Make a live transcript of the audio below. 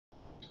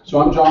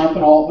So I'm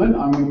Jonathan Altman.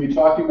 I'm going to be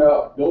talking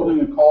about building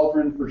a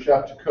cauldron for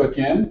Chef to cook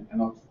in, and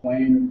I'll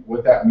explain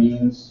what that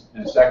means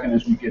in a second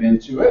as we get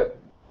into it.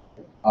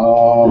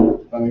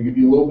 I'm going to give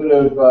you a little bit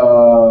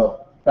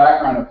of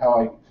background of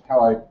how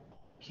I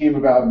came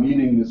about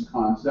meeting this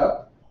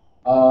concept.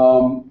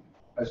 I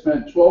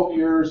spent 12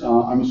 years,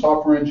 I'm a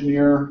software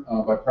engineer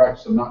by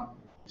practice. I'm not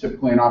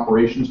typically an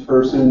operations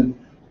person.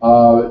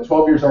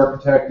 12 years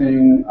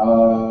architecting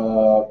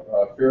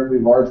a fairly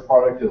large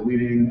product at a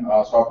leading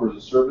software as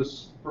a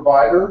service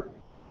provider.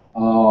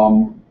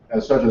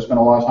 As such, I spent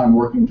a lot of time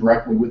working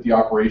directly with the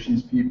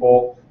operations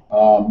people.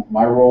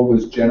 My role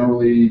was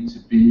generally to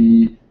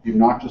be the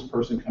obnoxious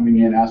person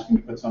coming in asking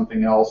to put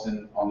something else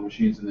on the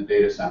machines in the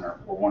data center,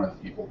 or one of the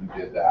people who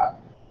did that.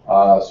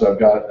 So I've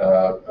got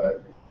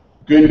a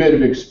good bit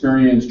of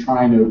experience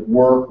trying to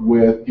work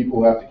with people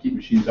who have to keep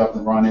machines up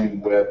and running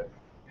with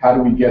how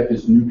do we get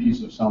this new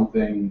piece of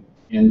something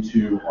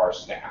into our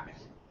stack.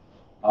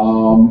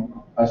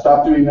 I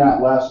stopped doing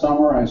that last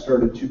summer. I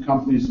started 2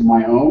 companies of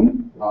my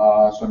own,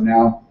 so I'm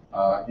now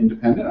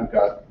independent. I've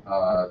got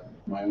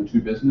my own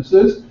 2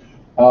 businesses.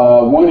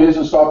 One is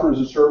a software as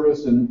a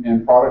service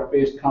and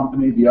product-based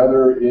company. The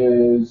other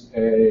is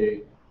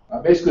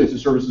basically it's a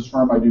services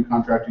firm. I do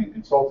contracting and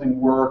consulting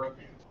work.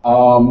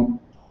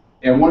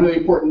 And one of the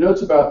important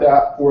notes about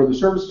that for the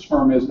services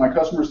firm is my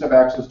customers have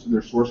access to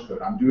their source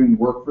code. I'm doing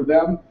work for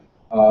them.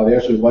 They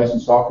actually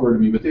license software to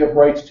me, but they have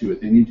rights to it.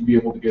 They need to be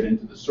able to get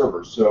into the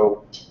server.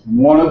 So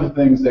one of the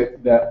things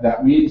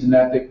that means and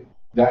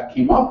that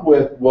came up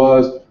with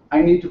was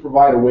I need to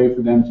provide a way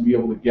for them to be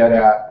able to get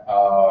at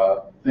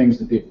things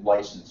that they've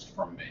licensed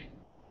from me.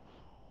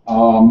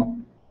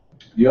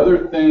 The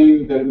other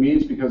thing that it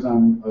means, because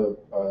I'm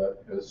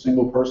a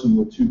single person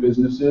with 2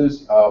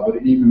 businesses, but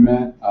it even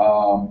meant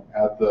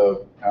at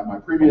my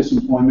previous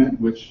employment,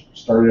 which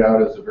started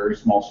out as a very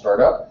small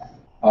startup,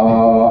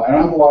 I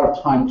don't have a lot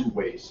of time to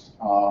waste.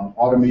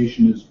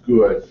 Automation is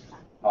good.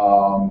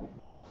 I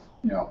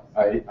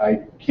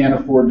can't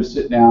afford to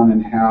sit down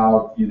and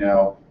have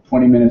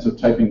 20 minutes of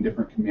typing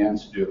different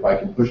commands to do. If I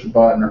can push a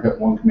button or hit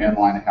one command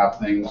line and have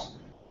things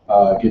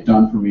get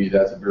done for me,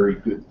 that's a very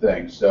good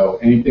thing. So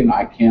anything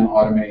I can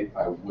automate,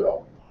 I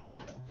will.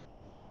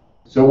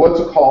 So what's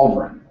a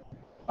cauldron?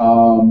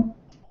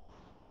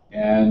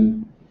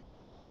 And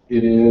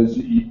it is,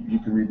 you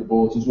can read the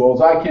bullets as well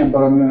as I can,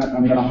 but I'm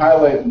gonna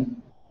highlight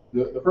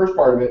the first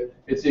part of it.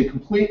 It's a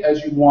complete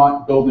as you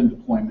want build and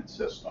deployment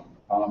system.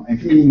 It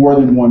can be more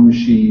than one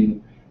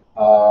machine.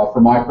 For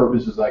my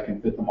purposes, I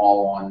can fit them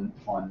all on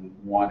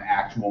one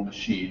actual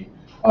machine.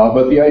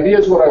 But the idea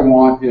is what I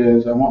want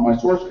my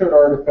source code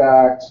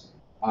artifacts,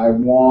 I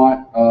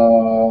want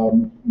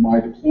my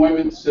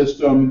deployment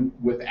system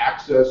with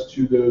access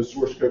to those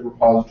source code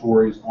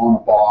repositories on a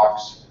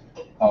box.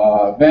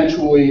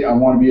 Eventually, I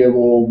want to be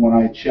able, when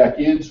I check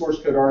in source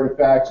code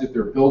artifacts, if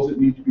there are builds that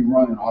need to be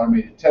run and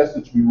automated tests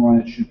that should be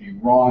run, it should be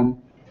run.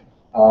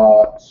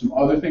 Some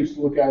other things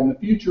to look at in the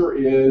future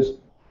is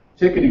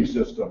ticketing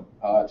system.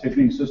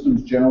 Ticketing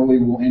systems generally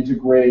will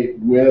integrate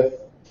with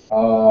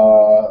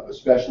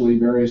especially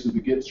various of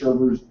the Git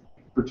servers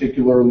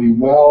particularly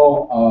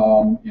well.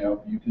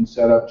 You can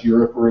set up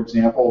Jira, for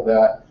example,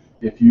 that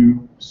if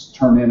you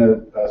turn in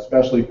a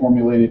specially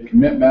formulated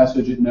commit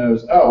message, it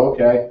knows, oh,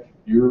 okay,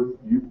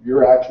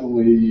 you're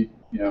actually,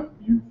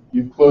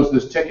 you've closed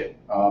this ticket.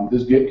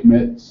 This Git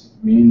commit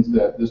means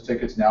that this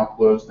ticket's now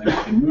closed, things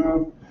can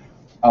move.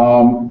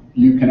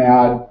 You can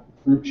add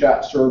group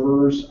chat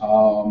servers,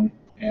 and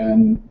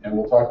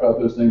we'll talk about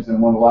those things.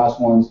 And one of the last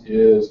ones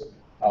is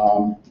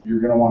you're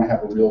going to want to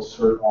have a real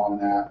cert on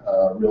that,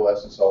 real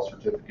SSL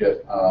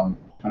certificate, kind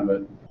of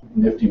a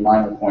nifty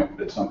minor point,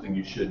 but it's something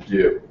you should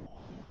do.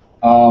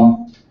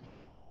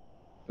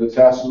 The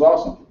task is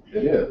awesome.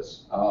 It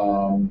is.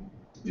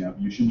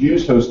 You should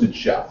use hosted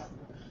chef.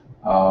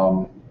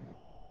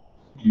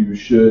 You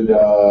should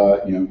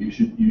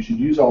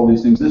use all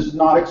these things. This is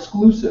not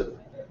exclusive.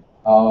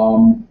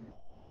 And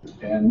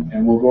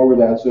we'll go over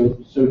that. So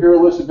here are a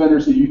list of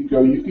vendors that you could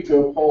go. You could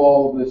go pull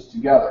all of this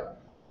together.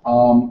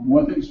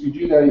 One thing is, if you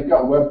do that, you've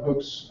got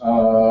webhooks,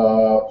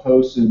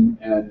 posts, and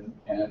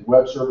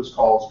web service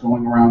calls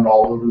going around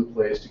all over the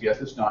place to get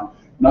this done.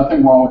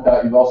 Nothing wrong with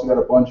that. You've also got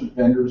a bunch of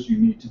vendors you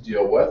need to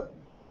deal with.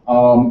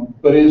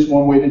 But it is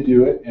one way to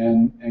do it,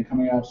 and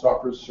coming out of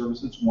software as a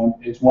service, it's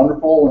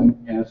wonderful, and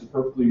it's a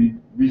perfectly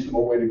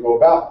reasonable way to go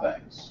about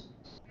things.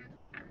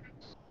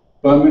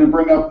 But I'm going to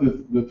bring up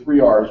the 3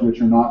 R's, which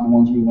are not the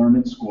ones we learned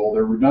in school.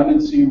 They're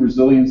redundancy,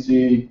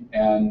 resiliency,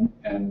 and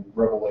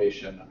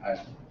revelation. I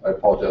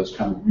apologize,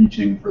 kind of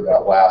reaching for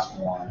that last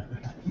one.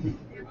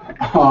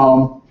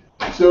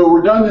 So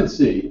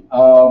redundancy,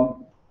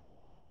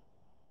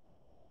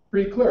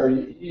 pretty clear.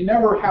 You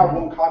never have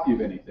one copy of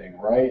anything,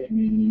 right? I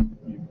mean,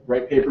 you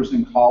write papers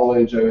in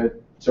college. I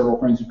had several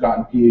friends who've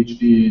gotten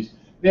PhDs.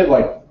 They had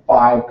like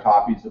 5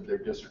 copies of their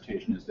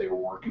dissertation as they were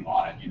working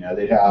on it.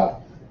 They'd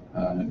have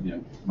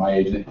my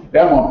age, they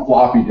have them on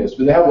floppy disks,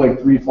 but they have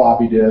like 3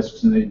 floppy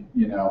disks, and they,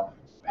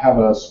 have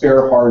a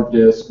spare hard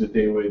disk that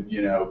they would,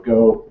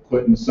 go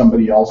put in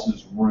somebody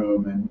else's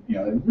room, and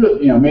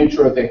made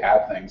sure that they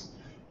had things.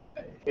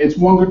 It's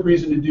one good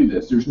reason to do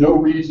this. There's no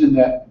reason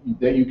that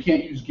you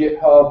can't use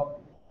GitHub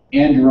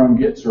and your own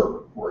Git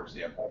server, for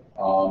example.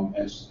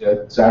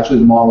 It's actually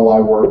the model I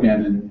work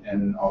in,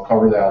 and I'll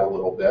cover that a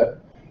little bit.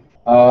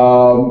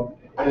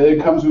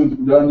 It comes with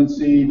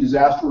redundancy,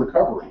 disaster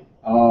recovery.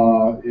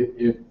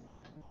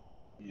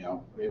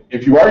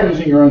 If you are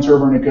using your own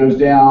server and it goes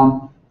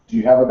down, do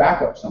you have a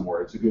backup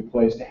somewhere? It's a good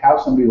place to have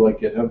somebody like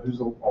GitHub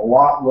who's a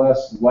lot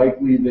less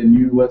likely than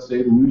you, let's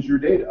say, to lose your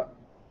data.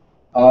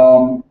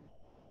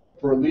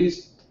 For at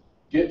least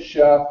Git,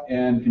 Chef,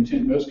 and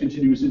most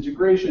continuous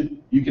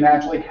integration, you can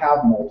actually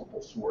have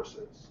multiple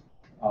sources.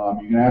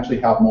 You can actually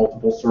have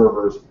multiple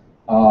servers.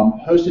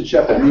 Hosted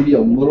Chef, that may be a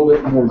little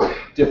bit more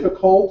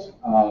difficult.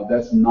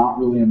 That's not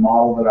really a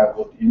model that I've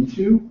looked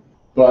into,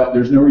 but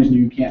there's no reason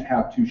you can't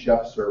have 2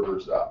 Chef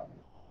servers up.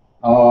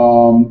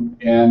 And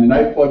the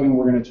Knife plugin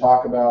we're going to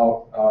talk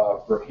about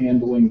for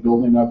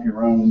building up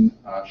your own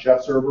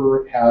Chef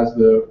server has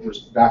the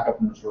backup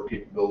and restore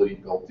capability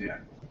built in.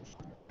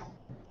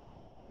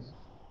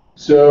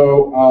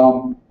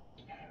 So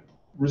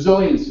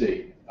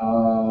resiliency.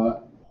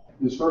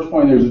 This first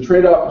point, there's a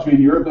trade-off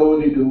between your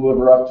ability to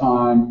deliver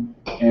uptime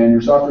and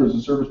your software as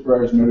a service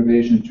provider's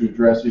motivation to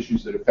address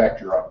issues that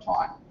affect your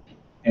uptime.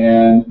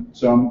 And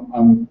so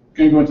I'm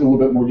going to go into a little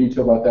bit more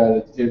detail about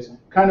that. It's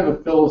kind of a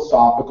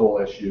philosophical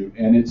issue,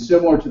 and it's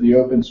similar to the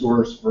open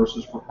source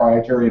versus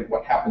proprietary and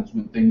what happens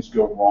when things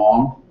go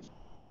wrong.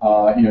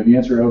 The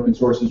answer to open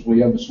source is, well,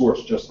 you have the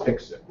source, just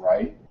fix it,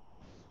 right?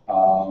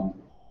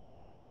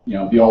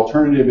 The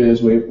alternative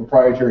is we have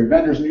proprietary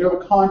vendors, and you have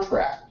a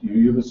contract.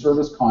 You have a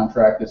service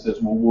contract that says,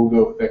 well, we'll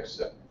go fix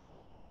it.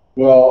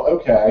 Well,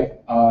 okay,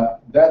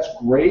 that's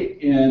great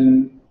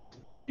in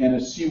a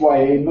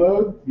CYA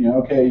mode.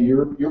 Okay,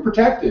 you're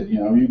protected. You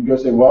can go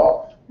say,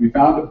 well, we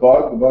found a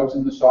bug. The bug's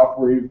in the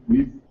software.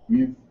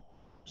 We've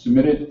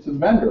submitted it to the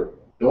vendor.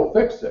 They'll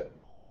fix it,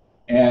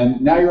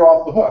 and now you're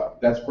off the hook.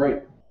 That's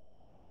great.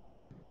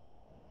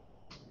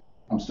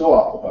 I'm still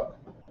off the hook.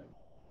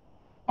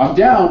 I'm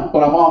down,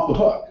 but I'm off the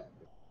hook.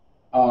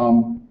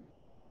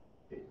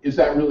 Is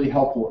that really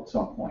helpful at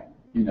some point?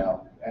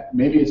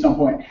 Maybe at some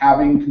point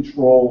having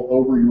control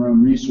over your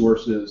own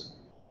resources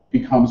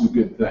becomes a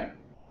good thing.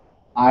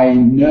 I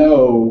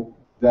know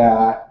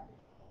that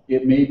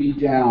it may be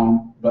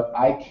down, but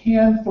I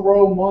can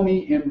throw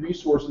money and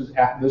resources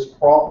at this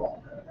problem.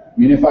 I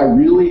mean, if I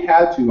really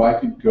had to, I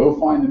could go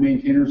find the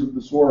maintainers of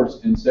the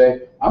source and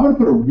say, I'm going to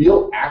put a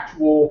real,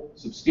 actual,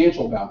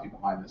 substantial bounty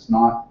behind this.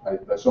 Not,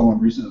 someone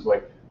recently was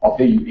like, I'll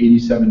pay you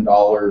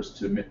 $87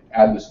 to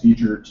add this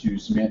feature to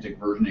semantic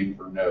versioning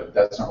for Node.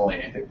 That's not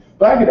really anything.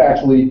 But I could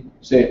actually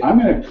say, I'm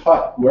going to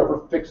cut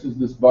whoever fixes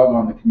this bug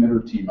on the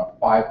committer team a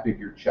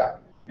 5-figure check.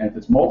 And if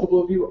it's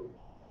multiple of you,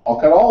 I'll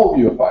cut all of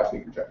you a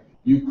 5-figure check.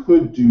 You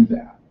could do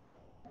that.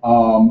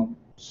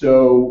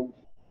 So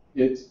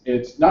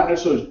it's not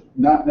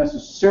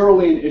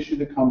necessarily an issue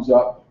that comes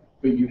up,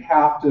 but you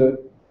have to.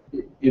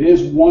 It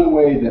is one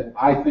way that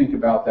I think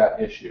about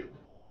that issue.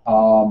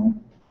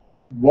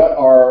 What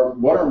are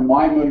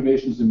my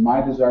motivations and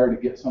my desire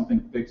to get something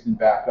fixed and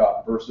back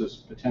up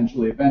versus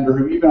potentially a vendor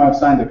who, even I've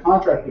signed a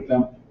contract with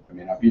them, it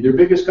may not be their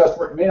biggest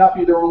customer, it may not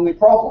be their only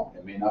problem,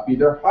 it may not be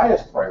their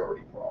highest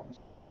priority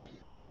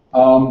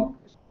problem.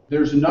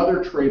 There's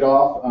another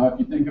trade-off. If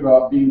you think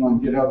about being on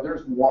GitHub,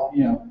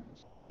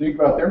 think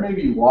about there may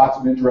be lots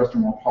of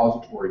interesting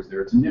repositories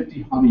there. It's a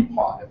nifty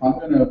honeypot. If I'm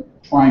going to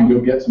try and go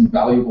get some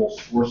valuable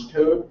source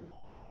code,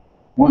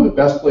 one of the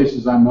best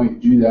places I might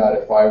do that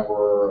if I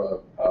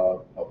were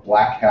a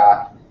black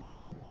hat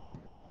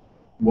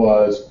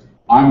was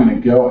I'm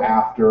going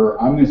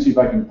to see if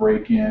I can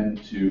break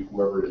into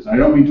whoever it is. And I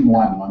don't mean to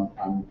malign them.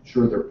 I'm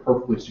sure they're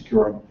perfectly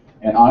secure.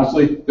 And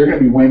honestly, they're going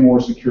to be way more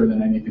secure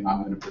than anything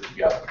I'm going to put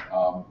together.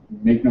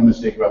 Make no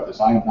mistake about this.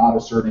 I am not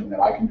asserting that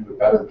I can do a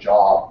better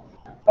job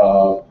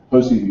of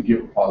hosting a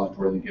Git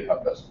repository than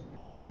GitHub does.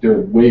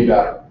 They're way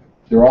better.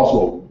 They're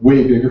also a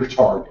way bigger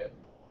target.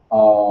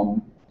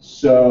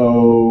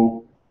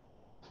 So,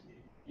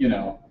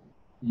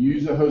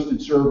 use a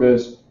hosted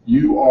service.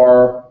 You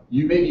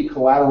may be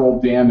collateral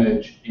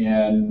damage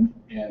in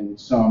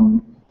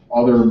some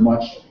other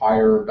much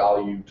higher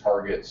value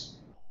targets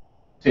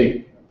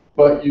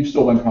but you've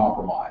still been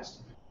compromised.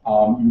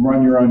 You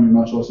run your own, you're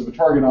much less of a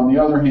target. On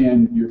the other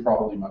hand, you're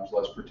probably much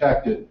less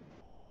protected.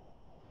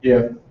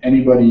 If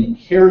anybody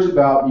cares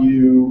about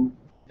you,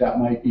 that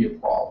might be a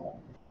problem.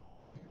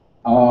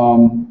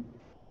 And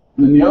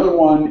then the other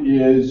one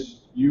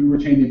is you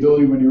retain the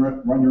ability when you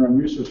run your own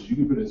resources. You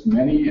can put as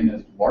many and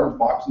as large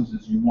boxes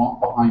as you want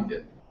behind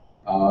it.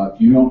 If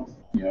you don't,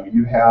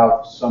 you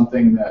have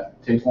something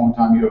that takes a long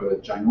time, you have a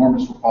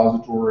ginormous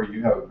repository,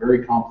 you have a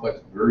very complex,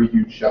 very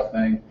huge Chef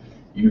thing,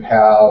 you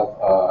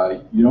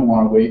don't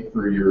want to wait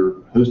for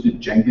your hosted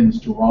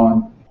Jenkins to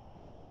run.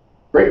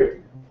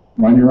 Great,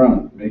 run your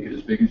own. Make it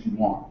as big as you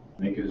want.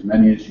 Make it as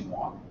many as you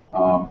want.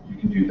 You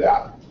can do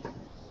that.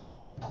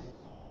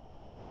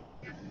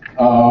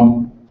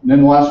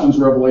 then the last one's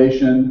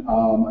revelation.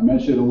 I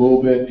mentioned it a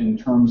little bit in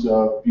terms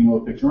of being able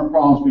to fix your own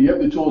problems, but you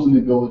have the tools and the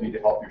ability to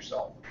help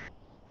yourself.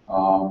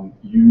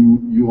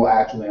 You will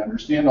actually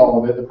understand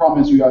all of it. The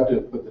problem is you have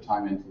to put the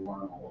time in to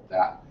learn all of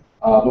that.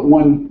 But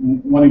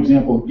one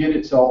example, Git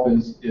itself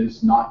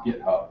is not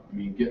GitHub. I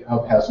mean,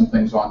 GitHub has some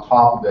things on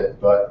top of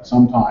it, but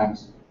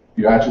sometimes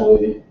you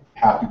actually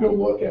have to go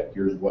look at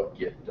here's what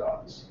Git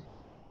does.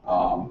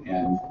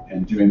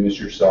 And doing this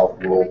yourself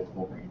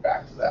will bring you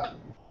back to that.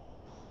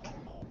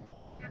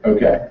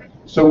 Okay,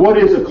 so what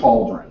is a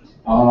cauldron?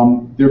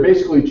 There are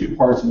basically two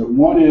parts of it.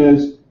 One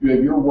is you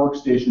have your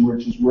workstation,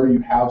 which is where you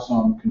have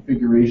some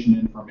configuration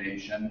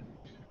information.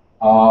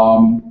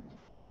 So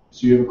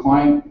you have a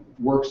client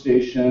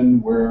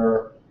workstation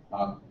where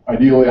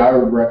ideally I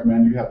would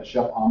recommend you have the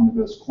Chef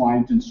Omnibus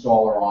client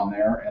installer on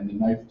there and the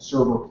Knife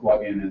server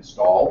plugin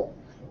installed.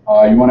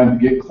 You want to have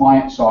the Git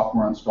client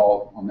software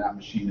installed on that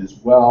machine as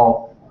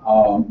well.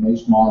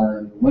 Most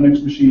modern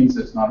Linux machines,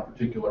 that's not a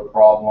particular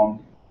problem.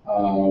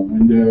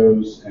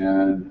 Windows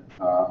and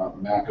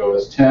Mac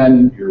OS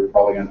 10, you're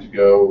probably going to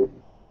go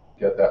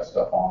get that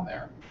stuff on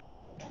there.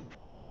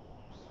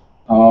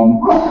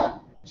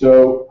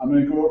 So I'm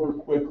going to go over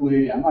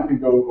quickly. I'm not going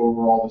to go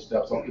over all the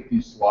steps. I'll put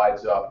these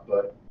slides up,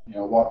 but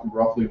walk through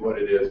roughly what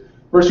it is.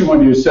 First thing you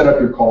want to do is set up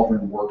your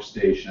Cauldron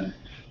workstation.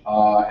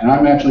 And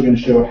I'm actually going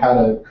to show how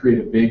to create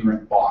a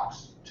vagrant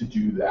box to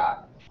do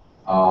that.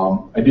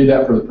 I did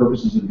that for the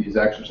purposes of these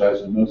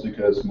exercises, mostly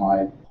because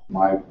my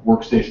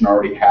workstation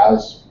already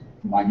has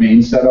my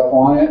main setup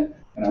on it,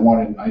 and I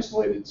wanted an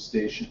isolated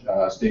station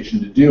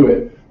to do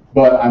it.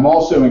 But I'm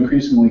also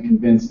increasingly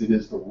convinced it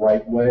is the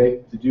right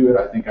way to do it.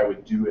 I think I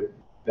would do it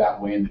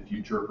that way in the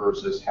future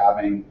versus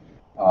having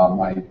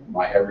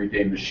my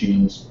everyday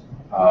machines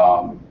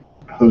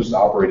host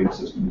operating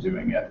system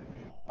doing it.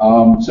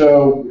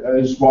 So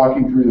just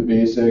walking through the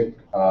basic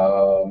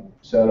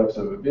setups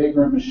of a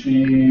vagrant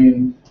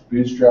machine,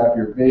 bootstrap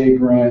your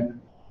vagrant,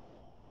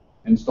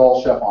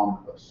 install Chef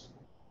Omnibus.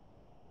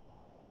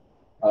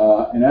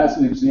 And as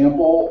an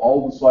example,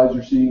 all of the slides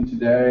you're seeing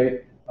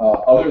today,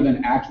 other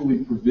than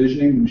actually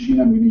provisioning the machine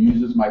I'm going to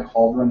use as my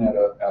Cauldron at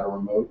a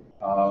remote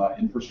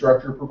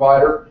infrastructure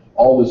provider,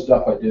 all this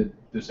stuff I did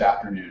this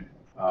afternoon,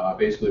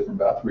 basically from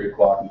about 3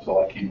 o'clock until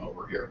I came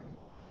over here.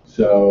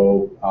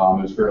 So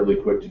it was fairly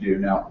quick to do.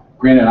 Now,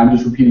 granted, I'm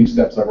just repeating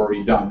steps I've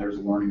already done. There's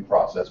a learning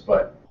process,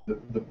 but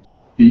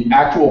the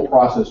actual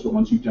process,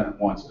 once you've done it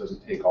once,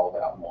 doesn't take all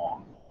that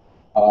long.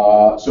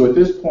 So at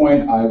this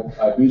point,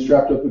 I've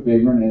bootstrapped up the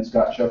vagrant, and it's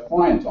got Chef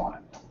Client on it.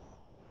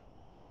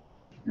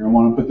 You're going to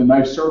want to put the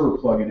Knife server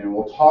plugin in.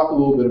 We'll talk a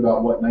little bit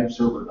about what Knife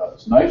server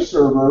does. Knife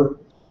server,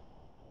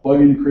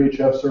 plugin to create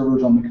Chef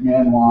servers on the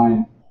command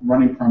line,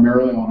 running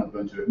primarily on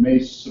Ubuntu. It may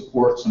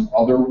support some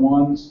other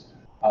ones.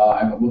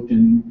 I haven't looked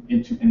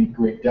into any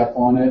great depth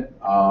on it.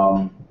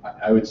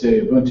 I would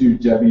say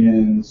Ubuntu,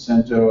 Debian,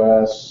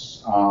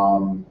 CentOS,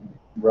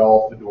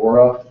 RHEL,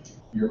 Fedora,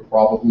 you're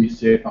probably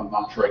safe. I'm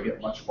not sure I get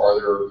much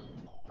farther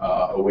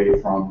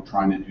away from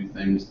trying to do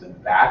things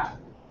than that.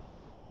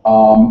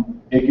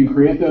 It can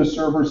create those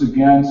servers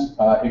against,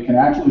 it can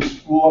actually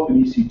spool up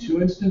an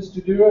EC2 instance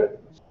to do it.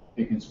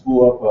 It can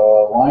spool up a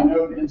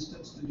Linode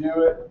instance to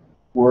do it,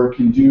 or it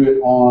can do it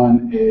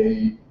on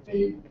a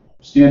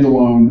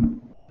standalone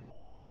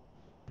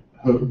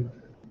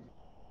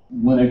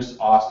Linux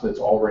OS that's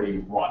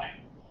already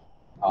running,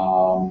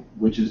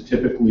 which is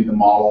typically the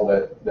model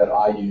that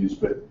I use,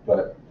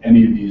 but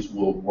any of these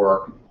will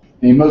work.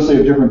 They mostly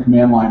have different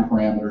command line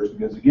parameters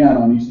because, again,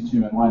 on EC2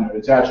 and Linode,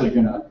 it's actually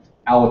going to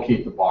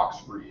allocate the box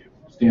for you.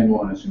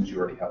 Standalone assumes you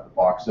already have the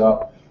box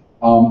up.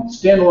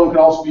 Standalone can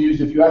also be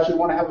used if you actually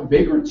want to have a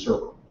vagrant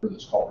server for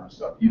this Cauldron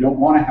stuff. You don't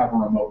want to have a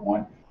remote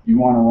one. You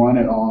want to run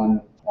it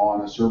on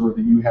a server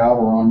that you have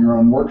or on your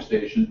own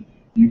workstation.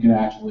 You can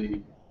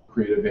actually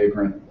create a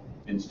vagrant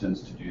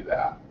instance to do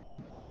that.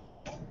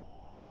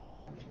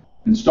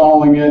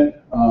 Installing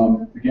it,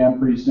 again,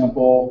 pretty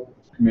simple.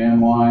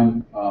 Command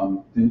line,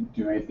 didn't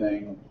do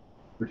anything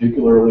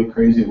particularly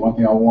crazy. One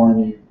thing I'll warn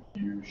you,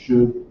 you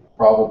should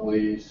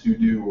probably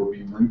sudo or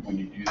vroot when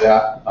you do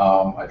that.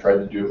 I tried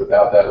to do it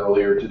without that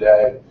earlier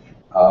today,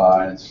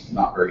 and it's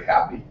not very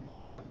happy.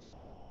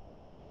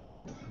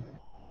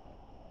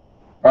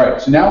 All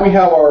right, so now we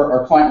have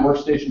our client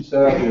workstation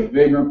set up. We have a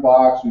vagrant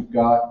box. We've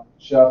got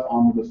Chef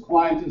Omnibus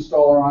client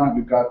installer on it.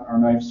 We've got our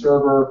Knife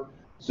server.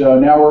 So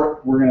now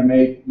we're going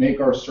to make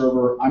our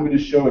server. I'm going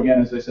to show,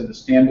 again, as I said, the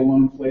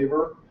standalone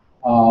flavor.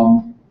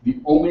 The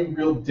only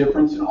real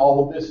difference in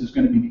all of this is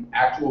going to be the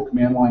actual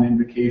command line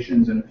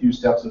invocations and a few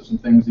steps of some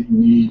things that you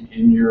need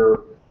in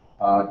your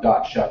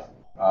 .chef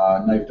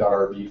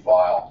knife.rb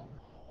file.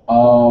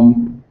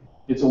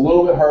 It's a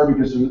little bit hard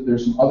because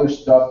there's some other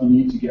stuff you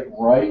need to get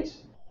right.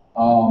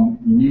 You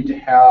need to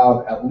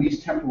have, at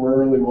least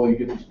temporarily while you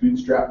get this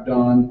bootstrap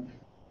done,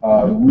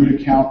 a root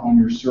account on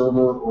your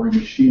server or a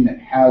machine that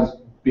has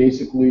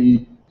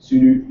basically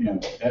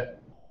sudo, at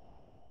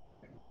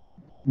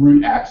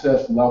root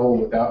access level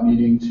without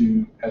needing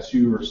to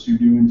su or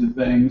sudo into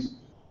things.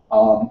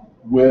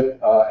 with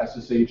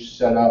SSH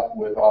set up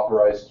with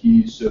authorized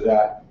keys so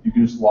that you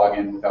can just log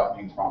in without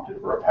being prompted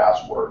for a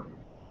password.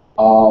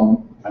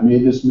 I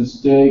made this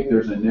mistake.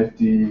 There's a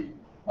nifty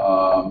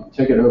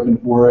ticket open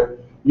for it.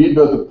 You need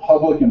both the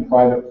public and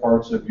private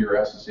parts of your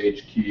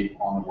SSH key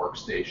on the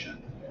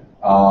workstation.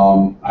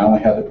 I only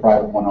had the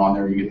private one on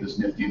there. You get this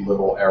nifty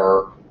little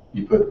error.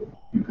 You put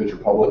your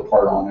public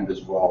part on it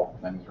as well.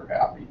 Things are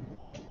happy.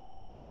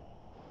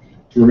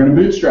 So we're going to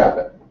bootstrap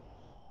it.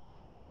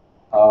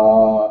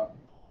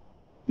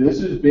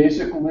 This is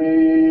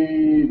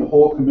basically the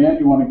whole command.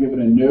 You want to give it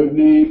a node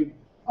name.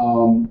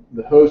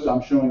 The host,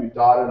 I'm showing a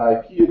dotted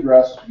IP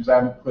address because I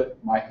haven't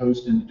put my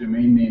host in the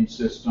domain name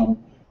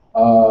system.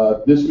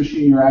 This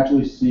machine you're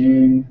actually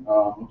seeing,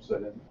 oops, I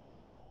didn't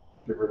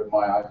get rid of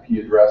my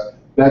IP address.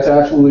 That's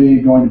actually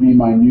going to be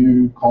my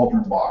new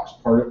Cauldron box.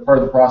 Part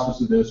of the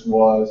process of this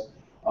was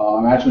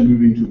I'm actually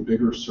moving to a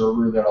bigger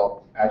server that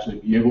I'll actually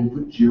be able to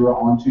put Jira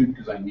onto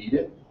because I need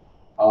it.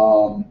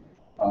 And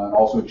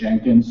also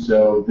Jenkins.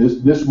 So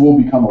this will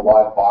become a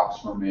live box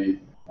for me.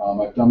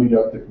 I've dummied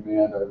up the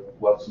command. I've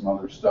left some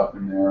other stuff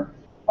in there.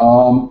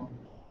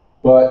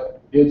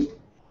 But it's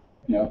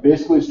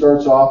basically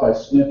starts off, I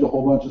snipped a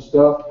whole bunch of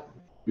stuff,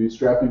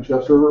 bootstrapping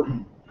chef server,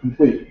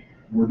 complete.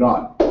 We're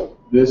done.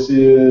 This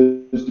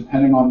is,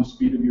 depending on the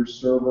speed of your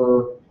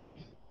server,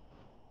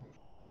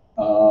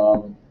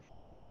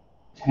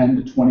 10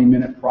 to 20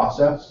 minute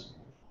process.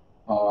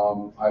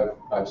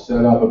 I've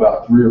set up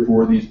about 3 or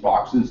 4 of these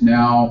boxes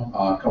now.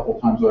 A couple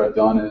of times what I've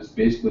done is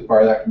basically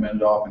fire that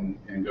command off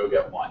and go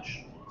get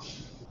lunch.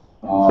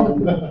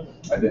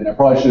 I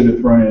probably should have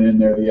thrown it in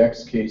there, the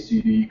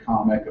XKCD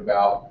comic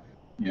about,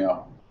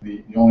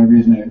 the only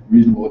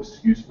reasonable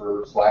excuse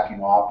for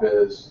slacking off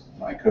is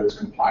my code's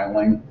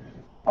compiling.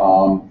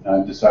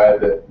 I've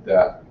decided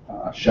that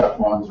chef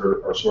runs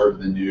are sort of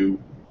the new,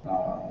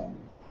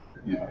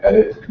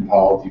 edit,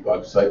 compile,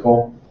 debug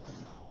cycle.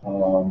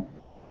 On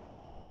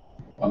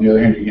the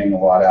other hand, you're getting a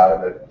lot out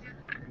of it.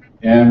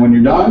 And when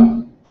you're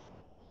done,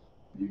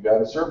 you've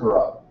got a server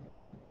up,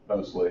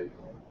 mostly.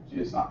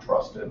 It's not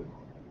trusted.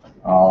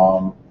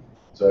 So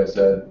I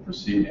said,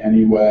 proceed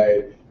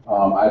anyway.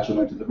 I actually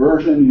went to the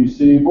version, and you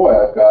see, boy,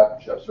 I've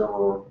got chef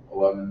server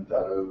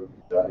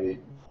 11.0.8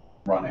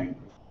 running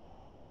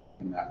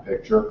in that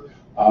picture.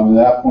 At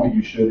that point,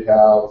 you should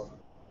have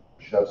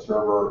chef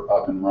server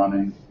up and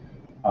running.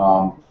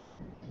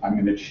 I'm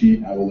going to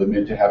cheat. I will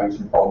admit to having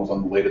some problems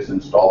on the latest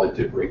install. It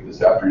did break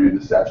this afternoon.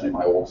 This is actually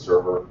my old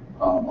server.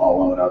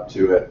 I'll own up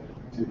to it.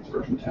 It's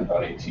version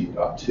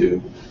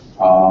 10.18.2.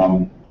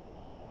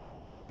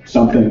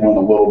 Something went a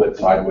little bit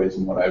sideways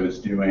in what I was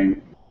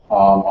doing.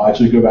 I'll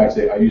actually go back and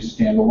say I use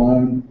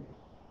standalone,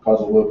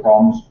 caused a little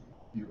problems.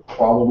 You're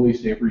probably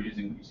safer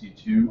using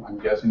EC2. I'm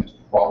guessing it's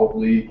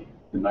probably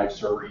the knife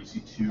server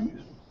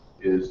EC2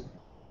 is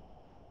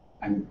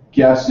I'm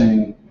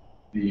guessing,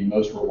 the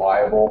most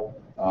reliable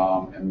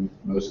and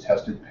most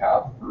tested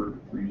path for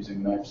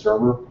using knife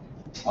server.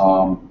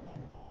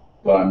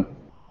 But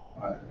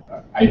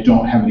I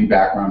don't have any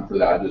background for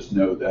that. I just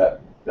know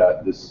that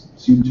this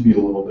seems to be a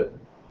little bit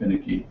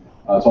finicky.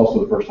 It's also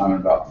the first time in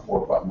about 4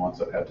 or 5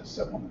 months I've had to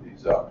set one of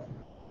these up.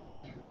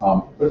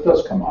 But it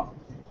does come up.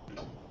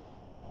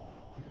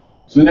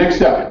 So the next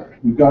step,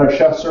 we've got our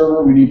chef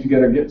server. We need to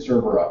get our Git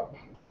server up.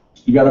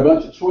 You got a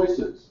bunch of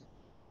choices.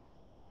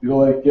 You go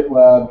like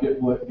GitLab,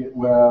 GitLab,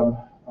 GitWeb.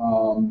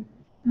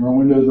 You're on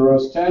Windows or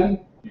OS 10.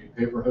 You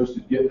pay for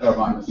hosted GitHub,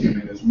 I'm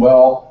assuming, as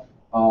well.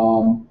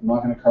 I'm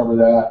not going to cover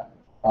that.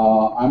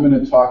 I'm going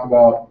to talk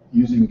about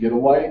using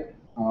Gitalite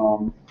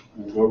and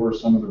go over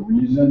some of the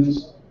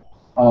reasons.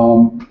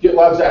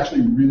 GitLab is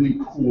actually really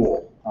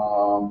cool.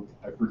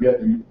 I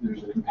forget,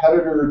 there's a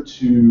competitor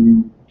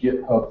to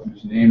GitHub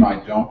whose name I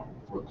don't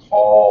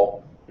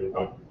recall.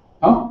 GitHub.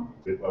 Huh?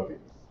 GitHub.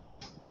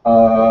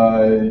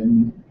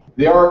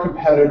 They are a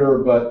competitor,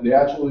 but they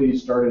actually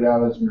started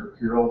out as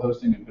Mercurial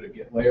hosting and put a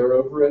Git layer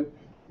over it.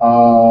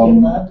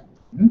 GitLab?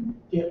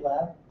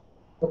 GitLab?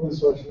 Open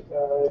source.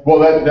 Well,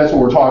 that's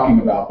what we're talking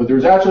about. But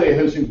there's actually a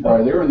hosting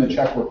provider. They were in the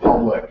Czech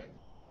Republic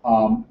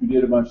who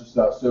did a bunch of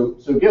stuff. So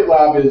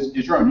GitLab is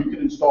your own. You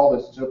can install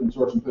this. It's open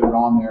source and put it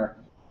on there.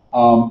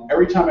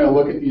 Every time I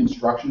look at the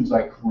instructions,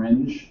 I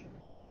cringe.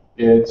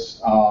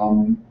 It's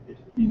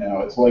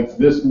it's like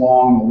this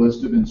long a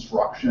list of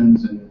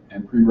instructions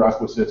and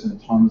prerequisites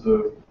and tons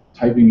of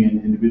typing in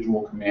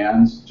individual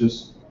commands.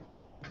 Just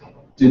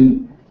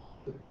didn't.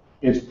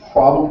 It's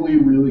probably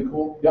really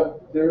cool.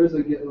 Yep. There is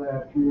a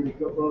GitLab community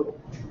code,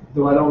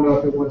 though I don't know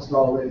if it will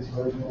install the latest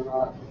version or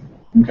not.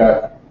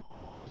 Okay.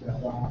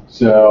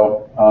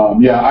 So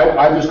yeah,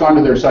 I've just gone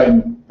to their site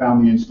and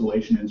found the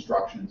installation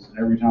instructions, and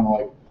every time I'm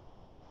like,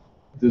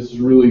 this is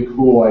really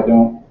cool. I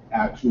don't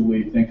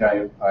actually think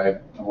I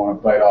want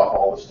to bite off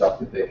all the stuff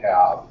that they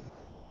have.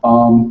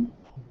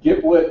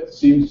 Gitlit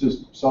seems to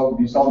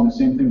be solving the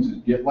same things as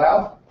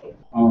GitLab.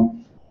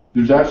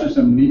 There's actually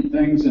some neat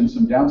things and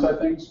some downside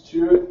things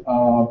to it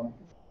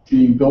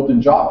being built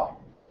in Java.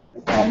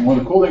 One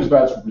of the cool things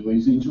about it is really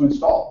easy to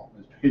install.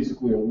 It's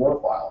basically a WAR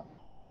file.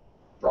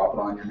 Drop it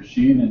on your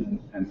machine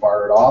and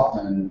fire it off,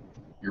 and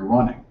you're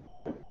running.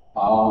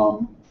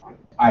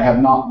 I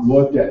have not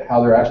looked at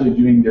how they're actually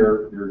doing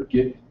their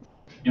Git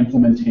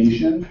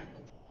implementation.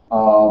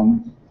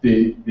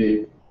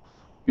 They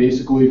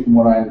basically, from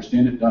what I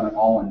understand it, done it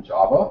all in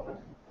Java.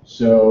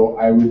 So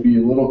I would be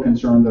a little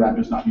concerned that I'm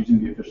just not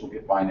using the official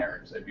Git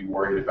binaries. I'd be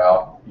worried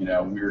about, you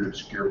know, weird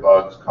obscure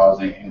bugs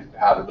causing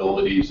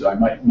incompatibility. So I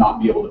might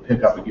not be able to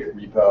pick up a Git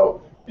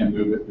repo and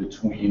move it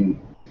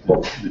between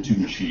the two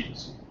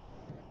machines.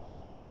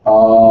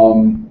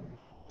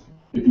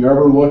 If you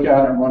ever look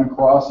at it and run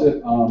across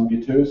it,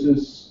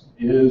 Gitosis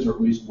is, or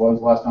at least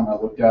was last time I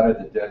looked at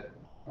it,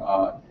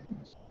 a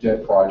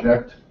dead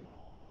project.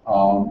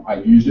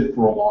 I used it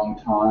for a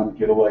long time.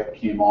 Gitolite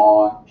came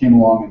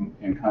along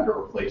and kind of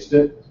replaced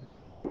it.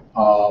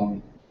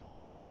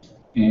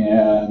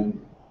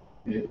 And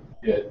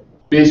it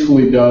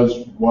basically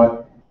does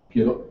what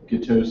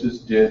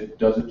Gitosis did,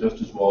 does it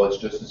just as well. It's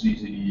just as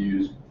easy to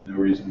use. No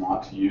reason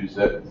not to use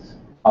it.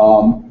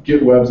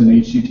 GitWeb's an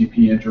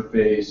HTTP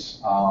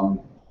interface,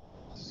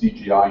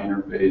 CGI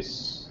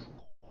interface.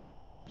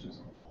 Just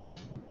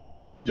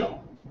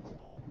don't.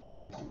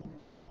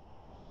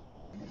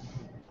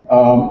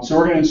 So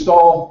we're going to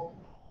install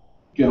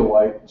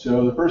Gitolite.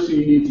 So the first thing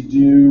you need to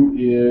do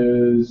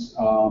is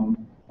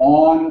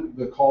on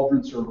the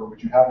Cauldron server,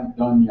 which you haven't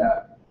done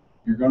yet,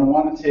 you're going to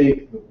want to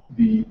take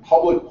the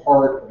public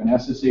part of an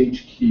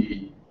SSH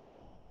key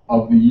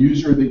of the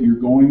user that you're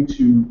going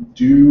to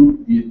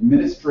do the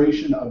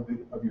administration of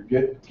your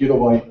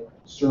Gitolite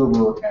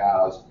server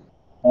as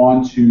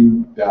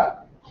onto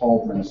that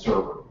Cauldron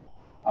server.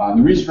 And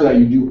the reason for that,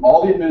 you do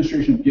all the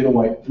administration of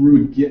Gitolite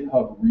through a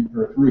GitHub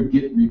or through a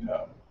Git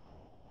repo.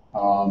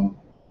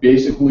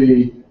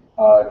 Basically,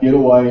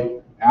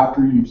 Gitolite,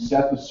 after you've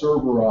set the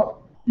server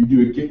up, you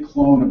do a Git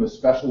clone of a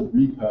special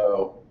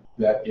repo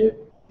that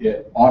it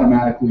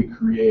automatically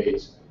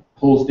creates,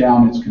 pulls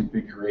down its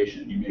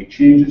configuration. You make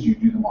changes, you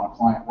do them on a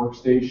client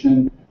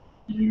workstation,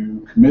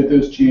 you commit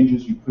those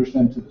changes, you push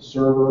them to the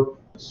server.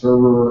 The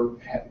server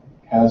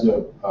has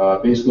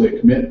basically a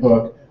commit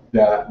hook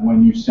that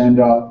when you send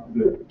up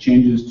the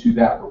changes to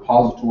that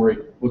repository,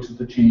 looks at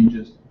the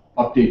changes,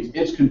 updates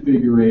its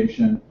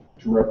configuration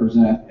to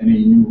represent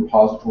any new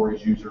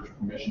repositories, users,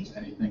 permissions,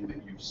 anything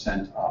that you've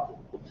sent up.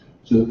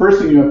 So the first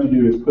thing you have to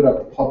do is put up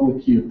the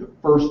public key of the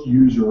first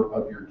user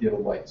of your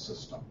Gitolite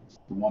system,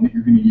 the one that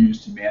you're going to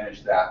use to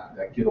manage that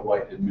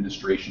Gitolite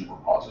administration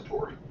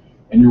repository.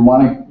 And you're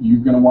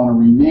going to want to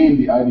rename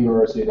the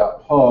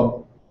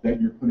idrsa.pub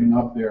that you're putting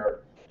up there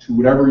to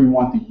whatever you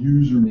want the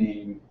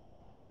username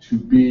to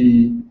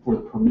be for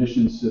the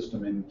permission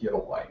system in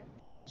Gitolite.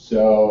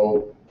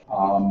 So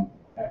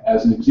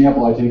as an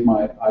example, I take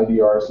my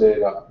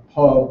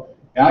idrsa.pub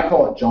and I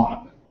call it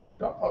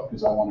Jonathan.pub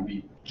because I want to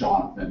be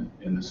Jonathan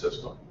in the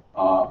system.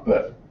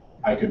 But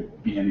I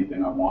could be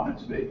anything I want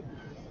it to be.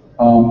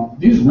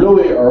 These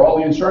really are all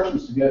the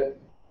instructions to get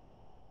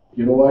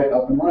Gitolite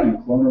up and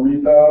running. Clone a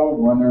repo,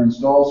 run their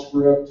install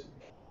script,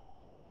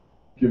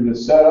 give it a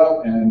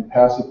setup, and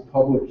pass it the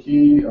public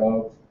key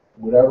of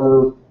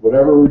whatever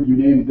you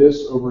name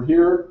this over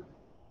here.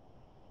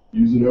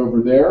 Use it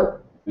over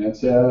there, and it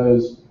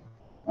says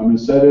I'm going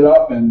to set it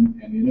up, and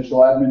the initial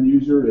admin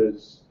user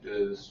is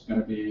going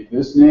to be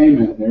this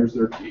name, and there's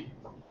their key.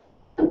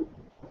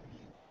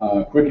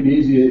 Quick and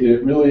easy.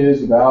 It really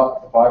is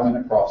about a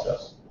 5-minute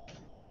process.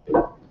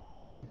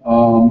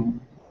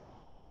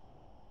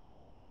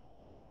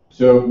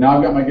 So now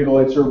I've got my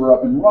Gitolite server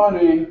up and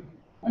running.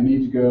 I need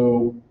to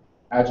go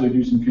actually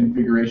do some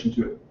configuration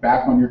to it.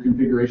 Back on your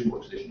configuration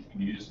workstation, you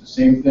can use the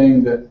same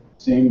thing, that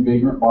same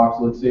Vagrant box,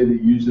 let's say,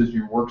 that uses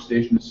your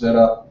workstation to set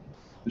up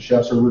the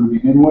chef server to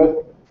begin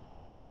with.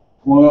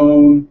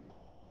 Clone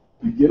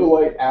the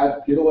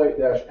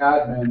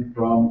Gitolite-admin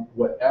from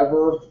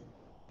whatever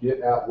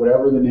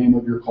the name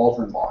of your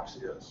Cauldron box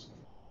is.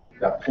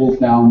 That pulls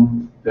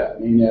down that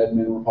main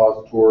admin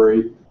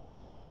repository.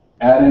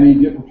 Add any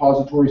Git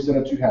repository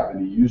setups you have,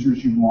 any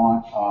users you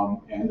want,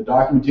 and the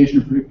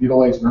documentation for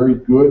Gitolite is very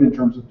good in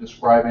terms of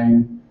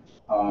describing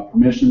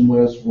permission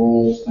lists,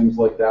 roles, things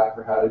like that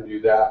for how to do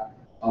that.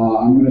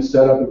 I'm going to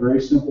set up a very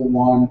simple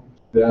one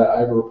that I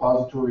have a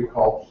repository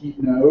called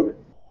heat node,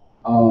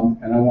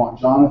 and I want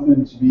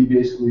Jonathan to be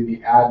basically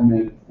the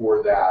admin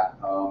for that.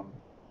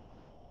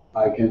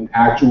 I can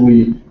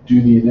actually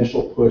do the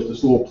initial push.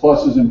 This little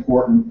plus is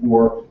important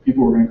for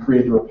people who are going to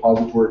create the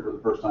repository for the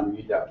first time. You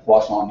need that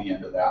plus on the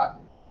end of that.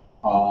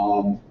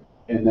 And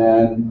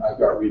then I've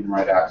got read and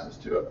write access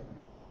to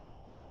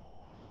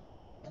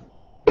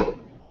it.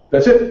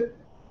 That's it.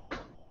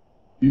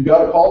 You've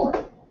got a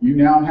Cauldron. You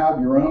now have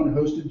your own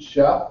hosted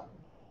chef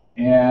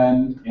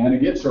and a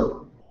Git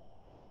server.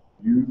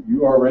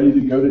 You are ready to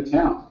go to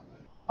town.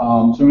 So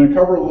I'm going to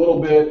cover a little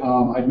bit.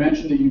 I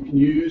mentioned that you can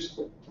use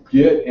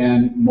Git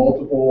and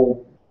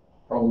multiple,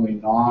 probably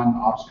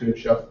non-ops code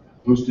chef,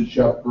 hosted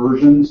chef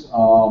versions.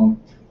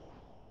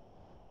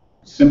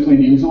 Simply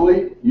and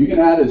easily, you can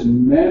add as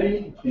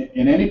many,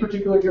 in any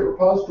particular Git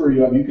repository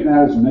you have, you can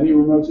add as many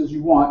remotes as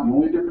you want. The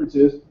only difference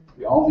is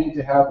they all need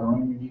to have their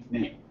own unique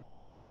name.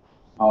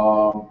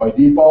 By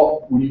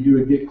default, when you do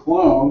a git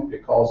clone,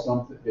 it calls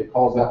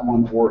that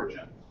one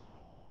origin.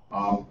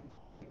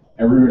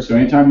 So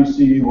anytime you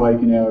see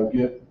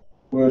git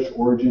push,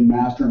 origin,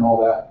 master, and all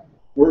that,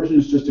 origin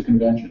is just a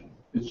convention.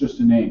 It's just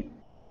a name.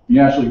 You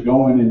can actually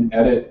go in and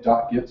edit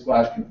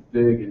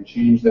 .git/config and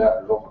change that.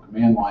 There's also a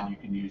command line you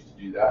can use to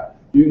do that.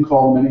 You can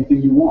call them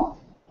anything you want.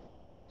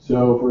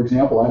 So, for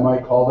example, I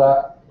might call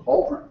that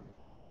Cauldron,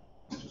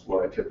 which is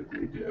what I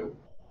typically do.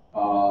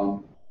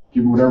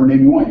 Give it whatever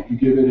name you want. You can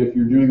give it, if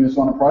you're doing this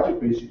on a project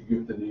base, you can give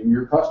it the name of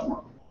your customer.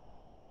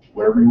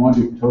 Whatever you want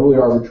to do, totally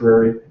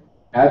arbitrary.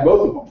 Add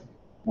both of them.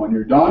 When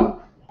you're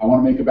done, I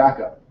want to make a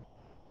backup.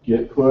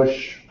 Git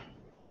push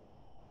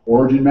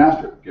origin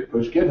master, git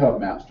push GitHub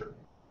master,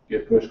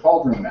 git push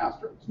Cauldron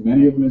master, as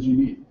many of them as you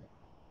need.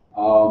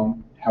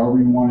 However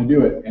you want to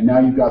do it. And now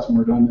you've got some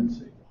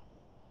redundancy.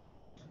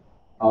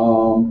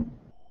 Cover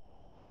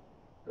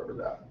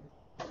that.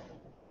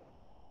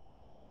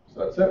 So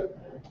that's it.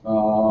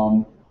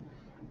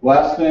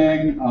 Last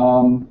thing, you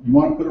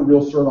want to put a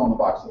real cert on the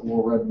box, that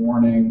little red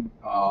warning.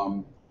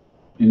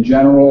 In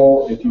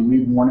general, if you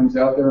leave warnings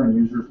out there and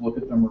users look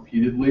at them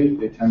repeatedly,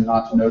 they tend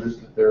not to notice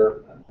that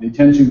they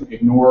tend to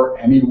ignore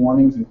any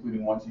warnings,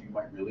 including ones that you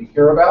might really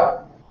care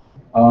about.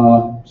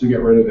 So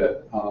get rid of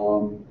it.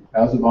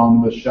 As of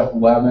Omnibus Chef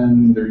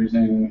 11, they're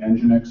using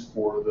Nginx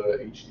for the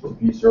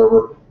HTTP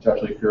server. It's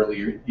actually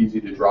fairly easy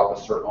to drop a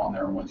cert on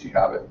there once you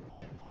have it.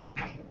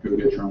 Go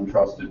get your own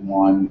trusted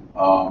one.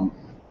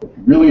 If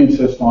you really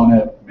insist on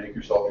it, make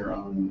yourself your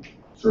own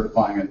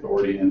certifying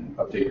authority and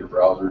update your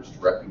browsers to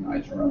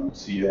recognize your own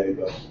CA,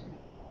 but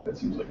that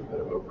seems like a bit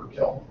of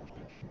overkill.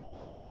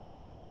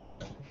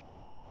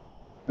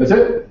 That's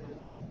it?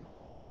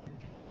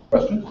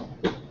 Questions?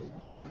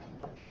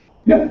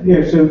 Yeah.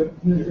 Yeah,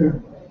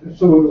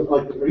 so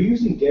like, are you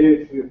using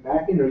dedicated for your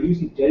backend, or are you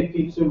using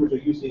dedicated servers, or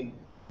using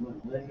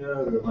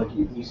Linode, or like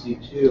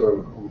EC2,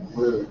 or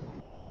where?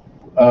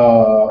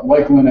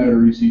 Like Linode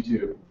or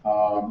EC2.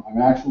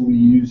 I'm actually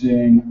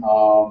using,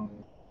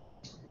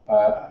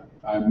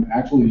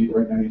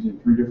 right now using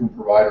 3 different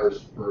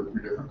providers for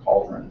 3 different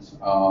cauldrons.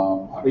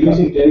 Are you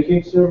using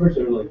dedicated servers,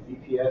 or like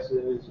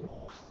VPSs?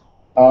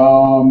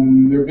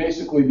 They're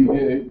basically,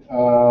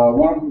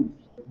 one of them,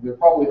 they're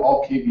probably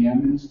all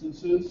KVM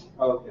instances.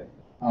 Oh, okay.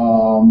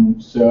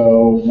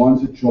 So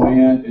one's at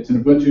Joyent, it's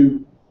an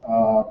Ubuntu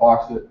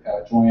box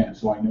at Joyent,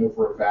 so I know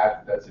for a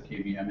fact that's a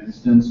KVM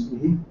instance.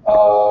 Mm-hmm.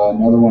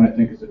 Another one I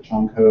think is a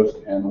chunk host,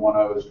 and the one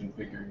I was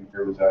configuring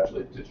here was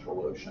actually a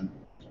DigitalOcean.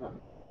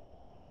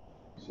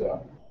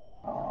 So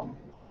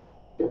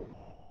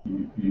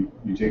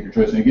you take your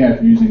choice. And again,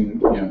 if you're using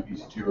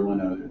EC2 or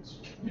Linode, it's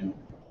you're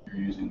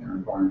using their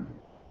environment.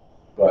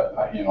 But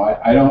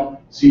I don't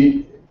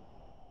see.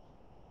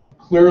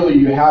 Clearly,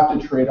 you have to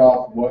trade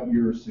off what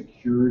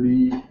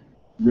security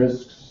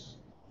risks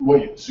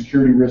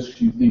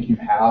you think you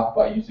have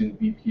by using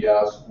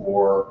VPS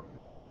or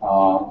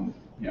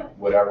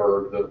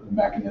whatever the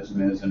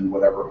mechanism is and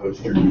whatever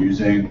host you're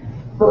using,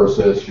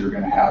 versus you're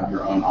going to have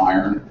your own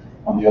iron.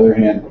 On the other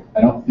hand,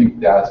 I don't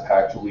think that's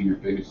actually your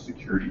biggest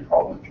security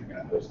problem if you're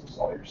going to host this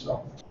all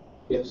yourself.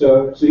 Yeah.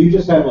 So you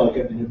just have like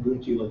an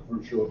Ubuntu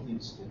virtual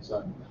instance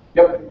on.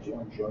 Yep.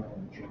 On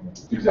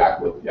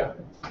Exactly. Yeah.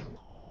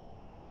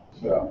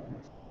 So,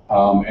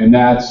 and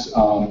that's,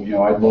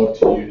 I'd love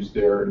to use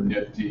their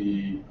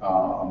nifty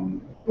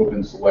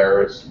Open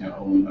Solaris,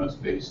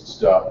 Linux-based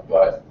stuff,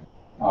 but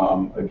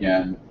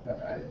again,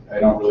 I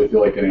don't really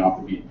feel like getting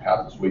off the beaten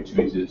path. It's way too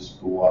easy to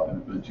spool up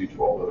an Ubuntu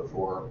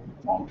 12.04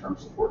 long-term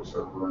support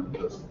server and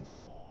just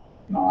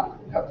not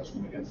have to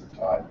swim against the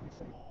tide.